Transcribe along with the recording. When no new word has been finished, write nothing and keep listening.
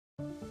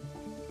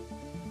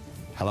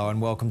Hello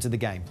and welcome to The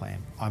Game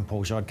Plan. I'm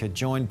Paul Jodka,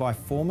 joined by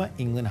former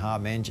England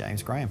hardman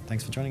James Graham.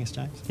 Thanks for joining us,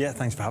 James. Yeah,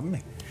 thanks for having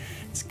me.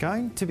 It's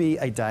going to be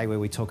a day where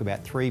we talk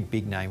about three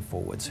big name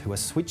forwards who are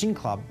switching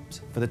clubs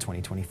for the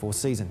 2024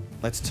 season.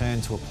 Let's turn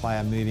to a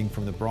player moving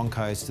from the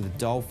Broncos to the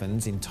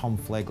Dolphins in Tom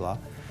Flegler.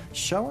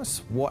 Show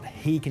us what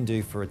he can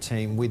do for a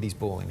team with his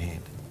ball in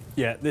hand.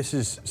 Yeah, this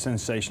is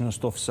sensational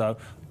stuff. So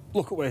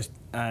look at where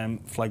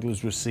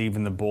Flegler's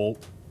receiving the ball,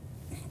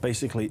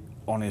 basically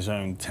on his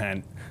own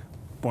 10.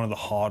 One of the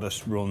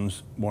hardest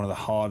runs, one of the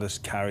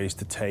hardest carries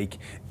to take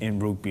in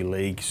rugby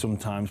league.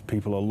 Sometimes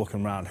people are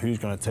looking around, who's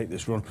going to take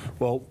this run?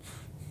 Well,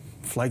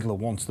 Flegler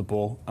wants the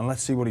ball, and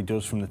let's see what he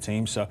does from the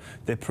team. So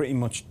they're pretty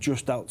much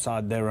just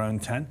outside their own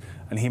 10,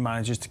 and he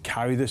manages to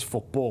carry this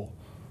football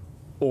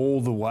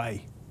all the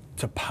way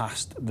to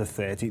past the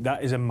 30.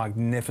 That is a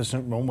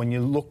magnificent run. When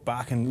you look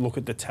back and look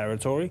at the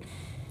territory,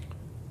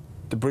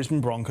 the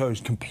Brisbane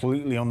Broncos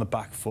completely on the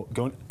back foot,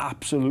 going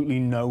absolutely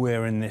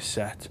nowhere in this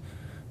set.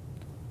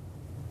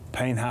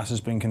 Payne Haas has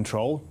been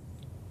controlled.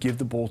 Give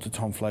the ball to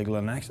Tom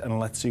Flegler next, and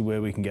let's see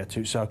where we can get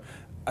to. So,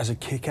 as a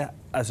kicker,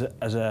 as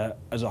a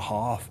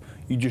half,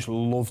 you just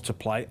love to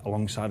play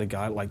alongside a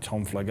guy like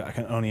Tom Flegler. I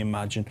can only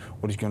imagine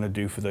what he's going to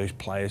do for those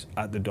players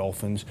at the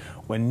Dolphins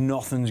when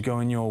nothing's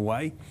going your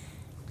way.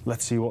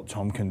 Let's see what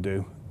Tom can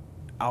do.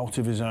 Out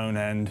of his own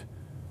end,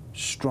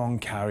 strong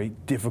carry,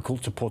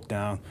 difficult to put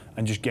down,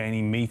 and just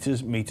gaining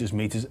meters, and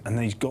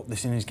then he's got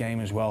this in his game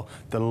as well.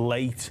 The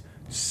late,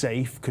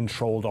 safe,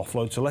 controlled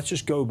offload. So let's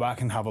just go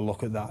back and have a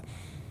look at that.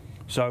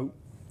 So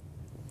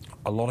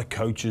a lot of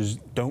coaches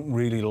don't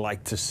really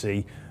like to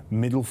see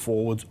middle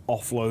forwards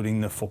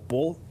offloading the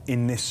football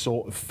in this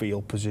sort of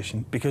field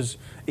position because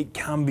it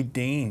can be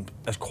deemed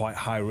as quite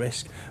high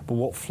risk. But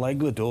what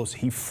Flegler does,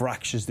 he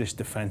fractures this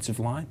defensive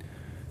line,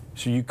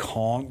 so you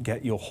can't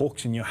get your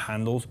hooks and your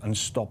handles and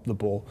stop the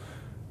ball.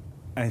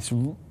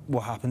 And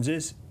what happens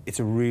is, it's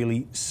a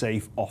really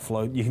safe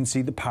offload. You can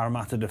see the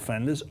Parramatta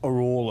defenders are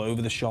all over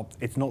the shop.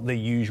 It's not their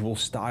usual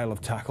style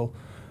of tackle.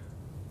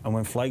 And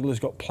when Flegler's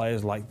got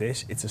players like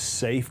this, it's a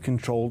safe,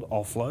 controlled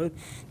offload,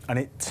 and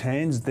it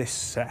turns this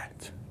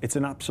set. It's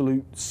an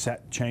absolute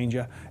set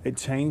changer. It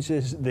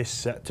changes this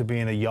set to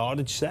being a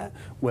yardage set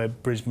where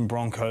Brisbane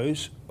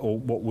Broncos, or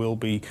what will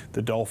be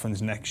the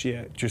Dolphins next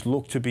year, just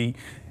look to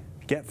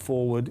get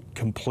forward,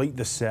 complete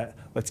the set.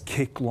 Let's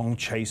kick long,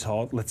 chase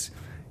hard. Let's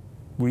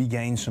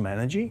regain some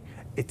energy.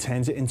 It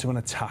turns it into an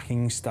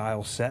attacking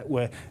style set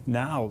where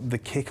now the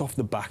kick off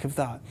the back of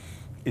that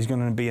is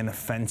going to be an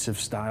offensive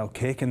style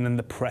kick, and then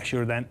the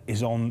pressure then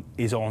is on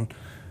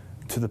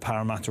to the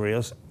Parramatta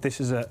Eels. This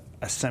is a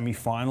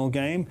semi-final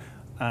game,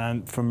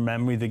 and from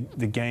memory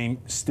the game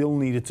still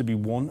needed to be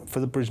won for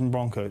the Brisbane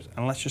Broncos.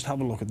 And let's just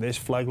have a look at this.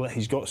 Flegler,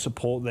 he's got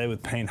support there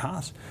with Payne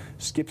Haas,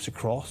 skips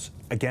across,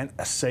 again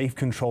a safe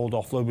controlled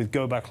offload with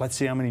go back. Let's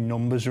see how many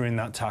numbers are in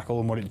that tackle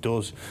and what it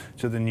does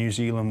to the New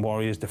Zealand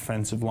Warriors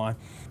defensive line.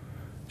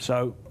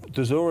 So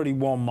there's already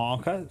one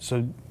marker,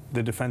 so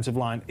the defensive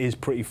line is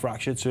pretty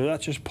fractured. So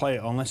let's just play it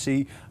on. Let's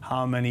see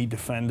how many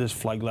defenders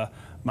Flegler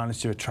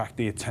managed to attract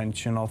the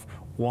attention of.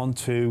 1,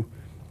 2,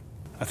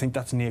 I think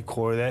that's near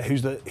Corey there,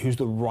 who's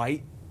the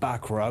right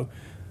back row.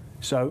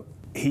 So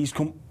he's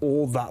come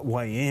all that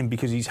way in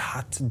because he's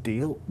had to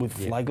deal with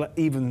Flegler,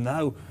 even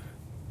though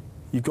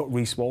you've got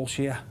Reece Walsh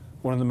here,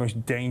 one of the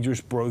most dangerous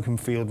broken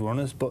field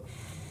runners. But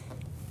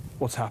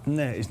what's happened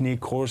there is Near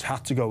Corey's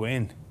had to go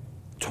in.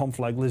 Tom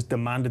Flegler's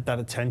demanded that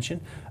attention.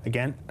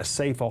 Again, a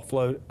safe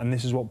offload, and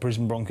this is what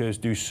Brisbane Broncos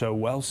do so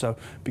well. So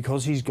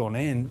because he's gone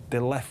in, they're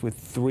left with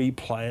 3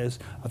 players.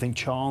 I think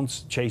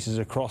Chance chases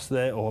across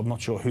there, or I'm not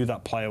sure who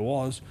that player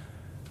was,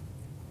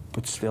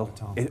 but still,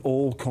 it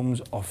all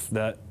comes off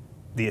the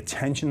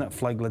attention that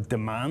Flegler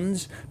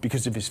demands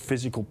because of his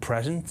physical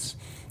presence,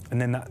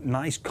 and then that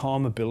nice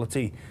calm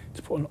ability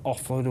to put an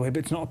offload away,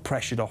 but it's not a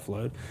pressured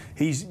offload.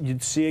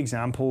 You'd see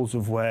examples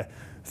of where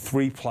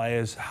 3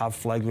 players have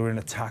Flegler in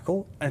a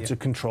tackle and it's a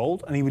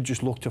controlled, and he would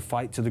just look to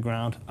fight to the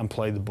ground and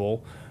play the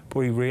ball.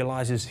 But he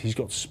realises he's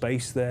got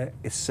space there,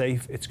 it's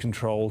safe, it's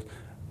controlled,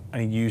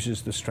 and he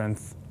uses the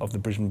strength of the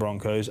Brisbane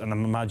Broncos. And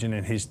I'm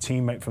imagining his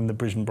teammate from the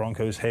Brisbane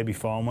Broncos, Herbie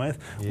Farnworth,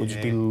 will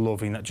just be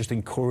loving that, just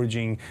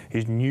encouraging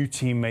his new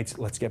teammates,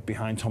 let's get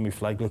behind Tommy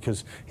Flegler,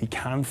 because he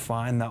can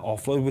find that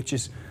offload, which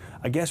is,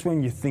 I guess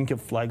when you think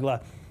of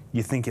Flegler,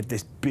 you think of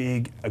this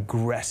big,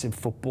 aggressive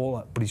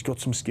footballer, but he's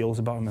got some skills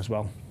about him as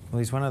well. Well,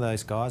 he's one of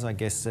those guys, I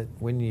guess, that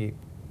when you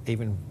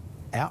even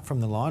out from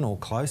the line or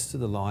close to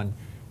the line,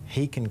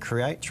 he can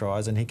create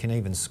tries and he can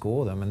even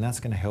score them, and that's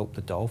going to help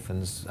the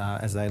Dolphins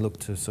as they look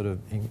to sort of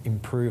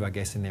improve, I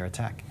guess, in their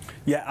attack.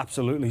 Yeah,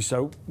 absolutely.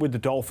 So with the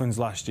Dolphins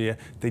last year,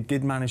 they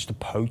did manage to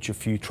poach a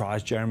few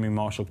tries. Jeremy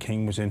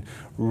Marshall-King was in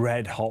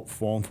red-hot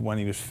form for when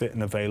he was fit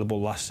and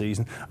available last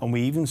season, and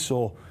we even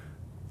saw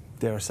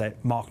dare I say it,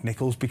 Mark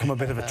Nichols, become a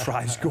bit of a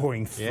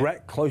try-scoring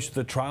threat close to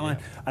the try line.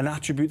 An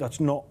attribute that's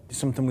not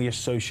something we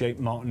associate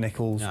Mark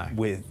Nichols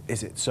with,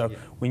 is it? So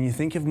when you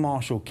think of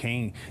Marshall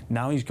King,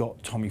 now he's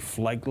got Tommy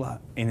Flegler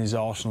in his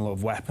arsenal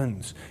of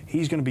weapons.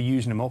 He's going to be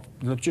using them up.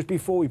 Look, just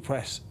before we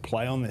press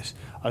play on this,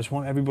 I just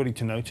want everybody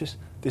to notice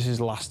this is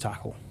last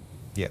tackle.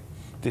 Yep.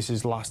 This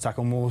is last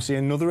tackle. And we'll see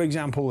another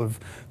example of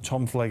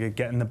Tom Flegler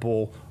getting the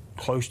ball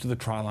close to the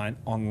try line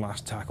on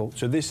last tackle.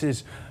 So this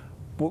is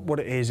what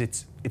it is.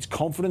 It's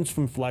confidence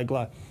from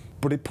Flegler,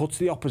 but it puts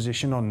the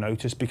opposition on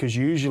notice, because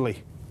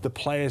usually the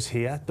players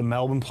here, the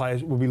Melbourne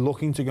players, will be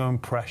looking to go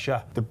and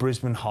pressure the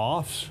Brisbane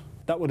halves.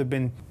 That would have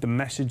been the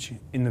message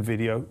in the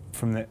video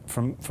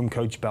from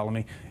Coach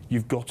Bellamy.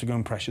 You've got to go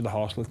and pressure the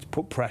halves. Let's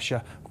put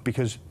pressure,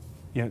 because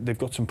you know they've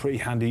got some pretty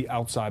handy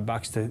outside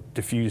backs to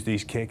diffuse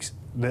these kicks,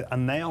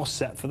 and they are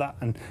set for that.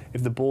 And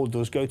if the ball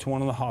does go to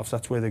one of the halves,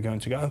 that's where they're going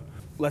to go.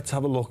 Let's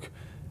have a look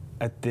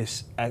at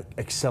this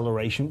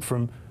acceleration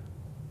from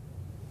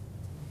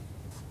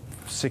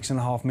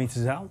 6.5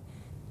 metres out.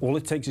 All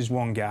it takes is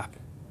one gap.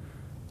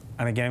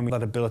 And again, with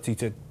that ability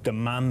to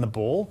demand the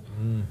ball,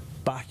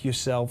 back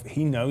yourself.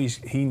 He knows,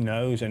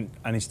 and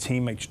his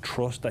teammates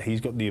trust that he's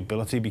got the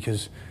ability,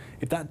 because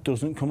if that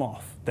doesn't come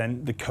off,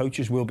 then the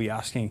coaches will be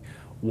asking,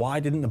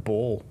 why didn't the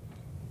ball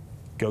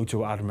go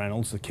to Adam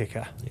Reynolds, the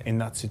kicker, in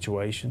that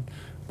situation?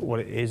 But what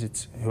it is,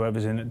 it's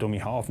whoever's in at dummy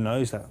half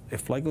knows that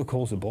if Flegler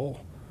calls the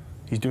ball,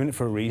 he's doing it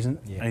for a reason,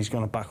 and he's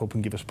going to back up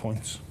and give us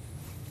points.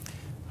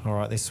 All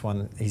right, this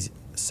one, he's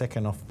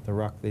second off the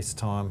ruck this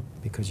time,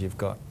 because you've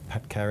got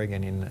Pat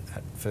Carrigan in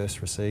at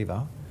first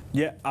receiver.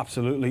 Yeah,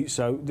 absolutely.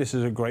 So this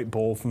is a great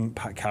ball from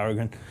Pat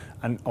Carrigan,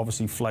 and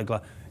obviously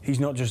Flegler, he's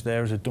not just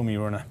there as a dummy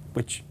runner,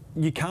 which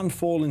you can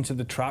fall into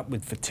the trap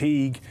with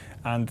fatigue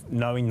and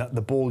knowing that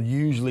the ball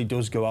usually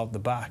does go out the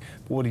back.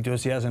 But what he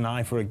does, he has an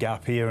eye for a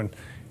gap here, and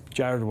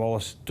Jared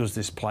Wallace does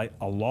this play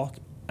a lot.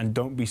 And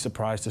don't be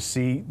surprised to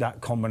see that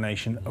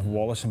combination of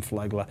Wallace and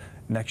Flegler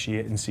next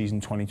year in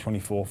season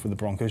 2024 for the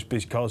Broncos,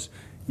 because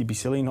you'd be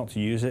silly not to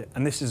use it.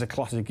 And this is a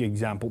classic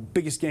example.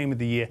 Biggest game of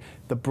the year,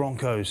 the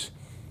Broncos,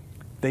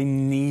 they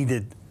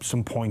needed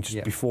some points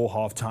before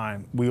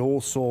half-time. We all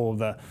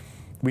saw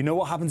we know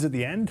what happens at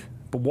the end,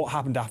 but what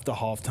happened after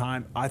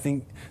half-time, I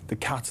think the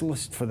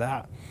catalyst for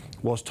that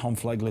was Tom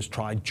Flegler's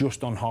try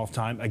just on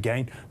half-time.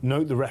 Again,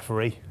 note the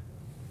referee,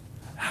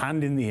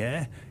 hand in the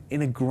air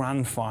in a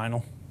grand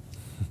final.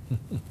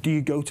 Do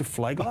you go to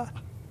Flegler,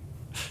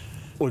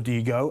 or do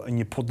you go and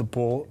you put the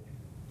ball,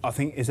 I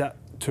think, is that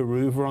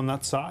Taruva on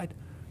that side?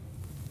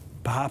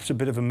 Perhaps a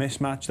bit of a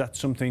mismatch. That's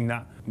something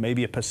that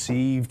maybe a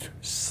perceived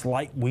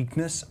slight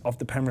weakness of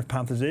the Penrith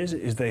Panthers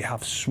is they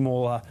have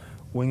smaller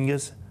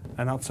wingers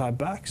and outside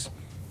backs.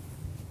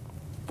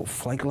 But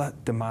Flegler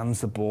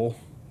demands the ball,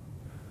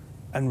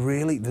 and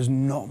really there's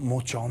not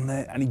much on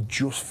there, and he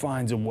just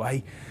finds a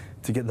way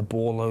to get the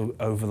ball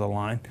over the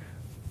line.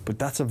 But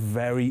that's a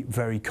very,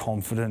 very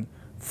confident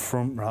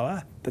front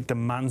rower that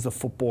demands the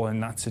football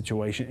in that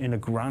situation in a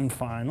grand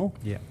final.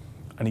 Yeah.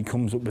 And he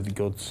comes up with the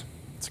goods.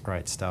 It's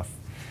great stuff.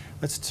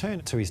 Let's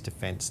turn to his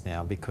defence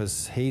now,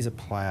 because he's a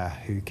player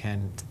who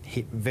can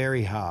hit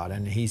very hard,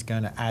 and he's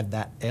going to add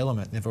that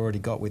element they've already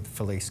got with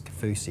Felice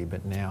Kafusi,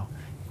 but now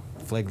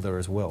Flegler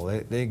as well.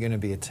 They're going to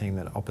be a team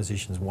that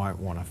oppositions won't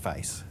want to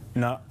face.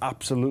 No,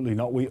 absolutely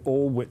not. We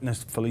all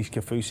witnessed Felice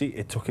Kafusi.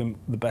 It took him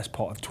the best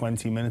part of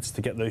 20 minutes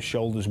to get those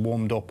shoulders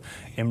warmed up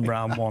in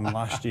round one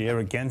last year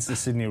against the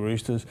Sydney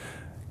Roosters.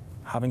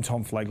 Having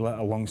Tom Flegler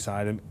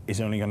alongside him is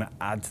only going to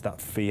add to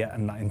that fear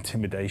and that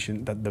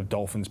intimidation that the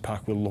Dolphins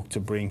pack will look to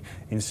bring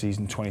in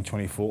season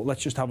 2024.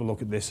 Let's just have a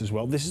look at this as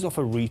well. This is off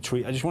a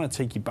retreat. I just want to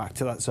take you back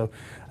to that. So,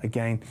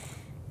 again,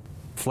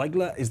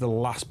 Flegler is the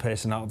last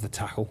person out of the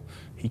tackle.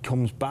 He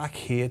comes back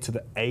here to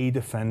the A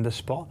defender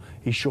spot.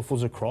 He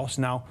shuffles across.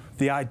 Now,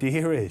 the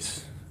idea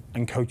is,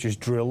 and coaches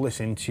drill this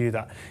into you,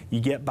 that you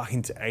get back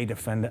into A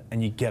defender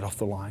and you get off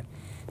the line.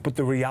 But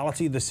the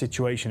reality of the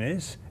situation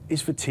is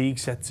fatigue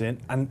sets in,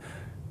 and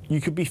you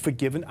could be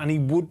forgiven, and he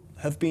would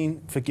have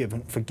been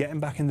forgiven for getting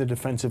back in the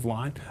defensive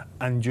line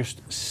and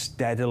just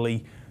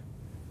steadily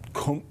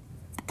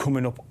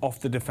coming up off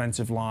the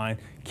defensive line,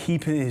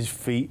 keeping his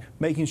feet,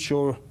 making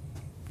sure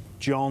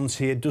Johns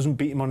here doesn't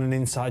beat him on an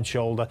inside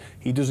shoulder,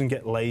 he doesn't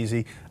get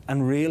lazy,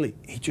 and really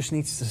he just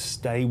needs to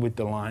stay with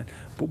the line.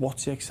 But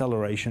watch the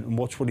acceleration and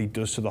watch what he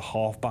does to the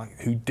halfback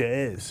who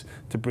dares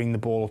to bring the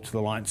ball up to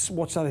the line.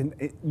 Watch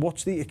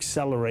the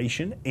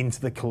acceleration into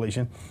the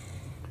collision.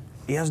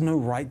 He has no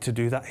right to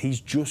do that.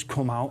 He's just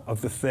come out of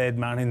the third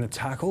man in the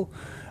tackle,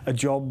 a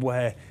job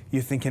where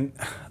you're thinking,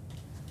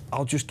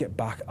 I'll just get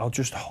back, I'll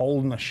just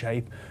hold in the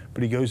shape,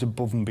 but he goes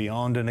above and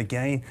beyond. And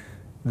again,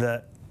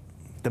 the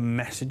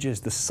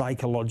messages, the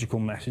psychological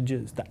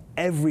messages that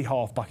every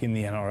halfback in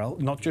the NRL,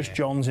 not just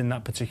Johns in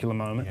that particular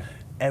moment,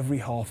 every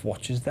half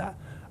watches that,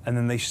 and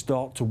then they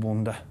start to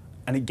wonder,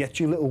 and it gets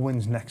you little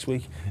wins next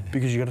week,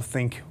 because you got to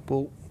think,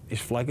 well, is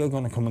Flegler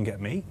going to come and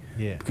get me?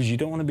 Yeah. Because you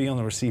don't want to be on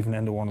the receiving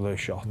end of one of those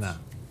shots. No,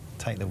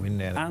 take the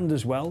wind out. And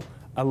as well,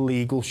 a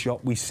legal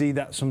shot. We see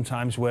that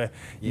sometimes where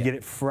you get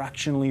it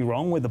fractionally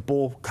wrong, where the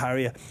ball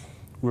carrier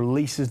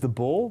releases the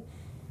ball,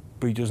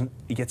 but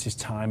he gets his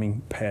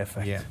timing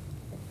perfect. Yeah.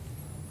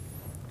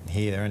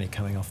 Here they're only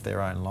coming off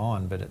their own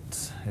line, but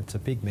it's a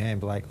big man,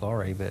 Blake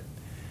Laurie, but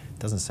it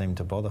doesn't seem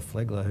to bother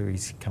Flegler, who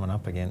he's coming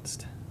up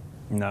against.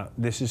 No,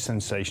 this is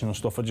sensational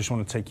stuff. I just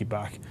want to take you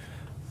back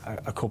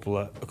a couple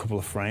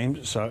of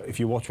frames. So if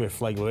you watch where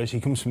Flegler is, he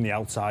comes from the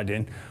outside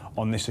in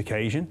on this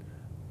occasion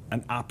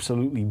and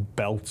absolutely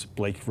belts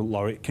Blake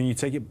Laurie. Can you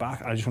take it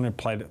back? I just want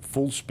to play it at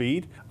full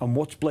speed and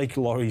watch Blake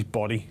Laurie's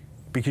body,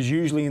 because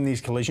usually in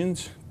these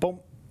collisions, boom,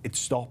 it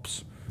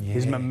stops. Yeah.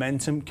 His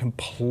momentum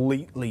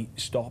completely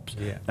stops.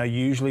 Yeah. Now,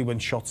 usually when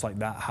shots like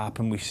that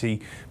happen, we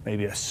see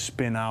maybe a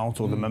spin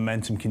out or the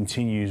momentum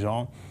continues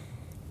on,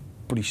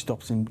 but he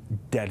stops him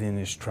dead in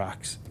his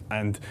tracks.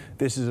 And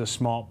this is a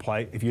smart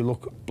play. If you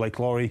look at Blake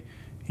Laurie,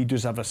 he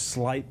does have a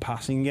slight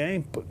passing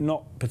game, but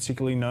not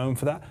particularly known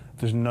for that.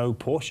 There's no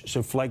push,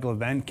 so Flegler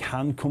then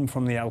can come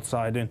from the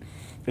outside in.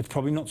 It's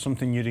probably not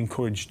something you'd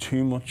encourage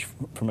too much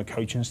from a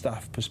coaching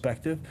staff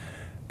perspective,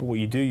 but what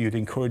you do, you'd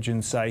encourage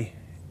and say,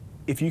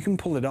 if you can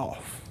pull it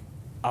off,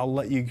 I'll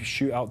let you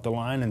shoot out the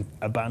line and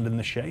abandon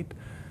the shape.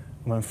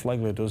 And when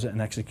Flegler does it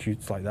and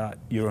executes like that,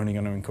 you're only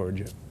going to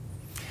encourage it.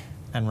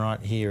 And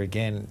right here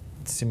again,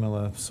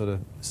 similar sort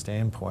of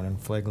standpoint, and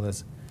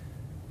Flegler's,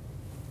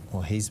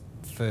 well, he's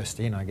first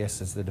in, I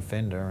guess, as the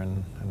defender,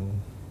 and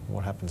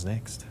what happens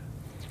next?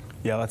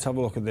 Yeah, let's have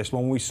a look at this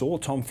one. We saw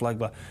Tom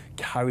Flegler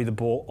carry the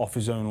ball off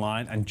his own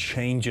line and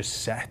change a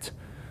set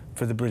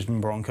for the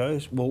Brisbane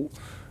Broncos. Well,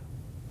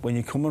 when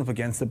you're coming up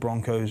against the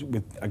Broncos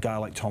with a guy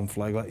like Tom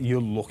Flegler,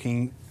 you're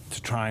looking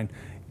to try and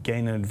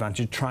gain an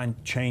advantage, try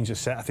and change a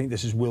set. I think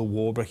this is Will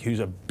Warbrick, who's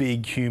a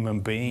big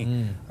human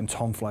being, and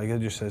Tom Flegler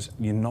just says,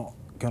 you're not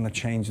going to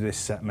change this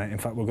set, mate. In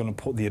fact, we're going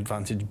to put the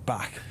advantage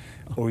back,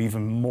 or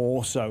even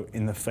more so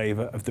in the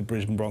favour of the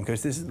Brisbane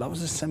Broncos. That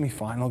was a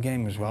semi-final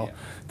game as well. Yeah.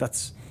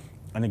 That's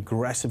an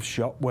aggressive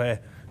shot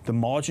where the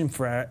margin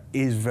for error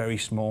is very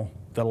small.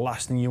 The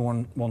last thing you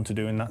want to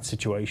do in that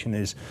situation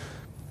is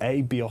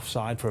be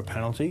offside for a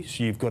penalty,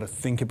 so you've got to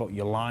think about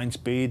your line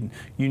speed.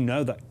 You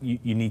know that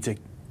you need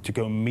to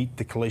go and meet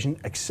the collision,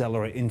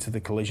 accelerate into the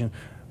collision.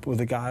 But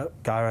with a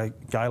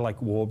guy like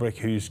Warbrick,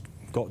 who's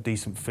got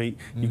decent feet,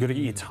 you've got to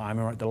get your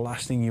timing right. The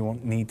last thing you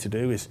need to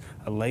do is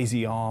a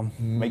lazy arm,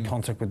 make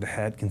contact with the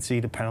head,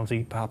 concede a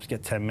penalty, perhaps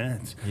get 10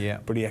 minutes. Yeah.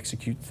 But he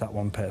executes that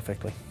one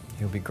perfectly.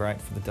 He'll be great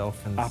for the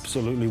Dolphins.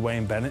 Absolutely.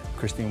 Wayne Bennett,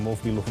 Christian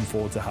Wolf, be looking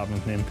forward to having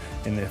him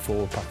in their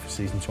forward pack for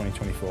season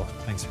 2024.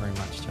 Thanks very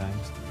much,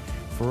 James.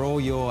 For all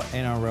your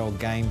NRL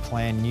game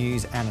plan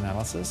news and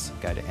analysis,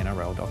 go to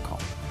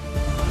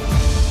NRL.com.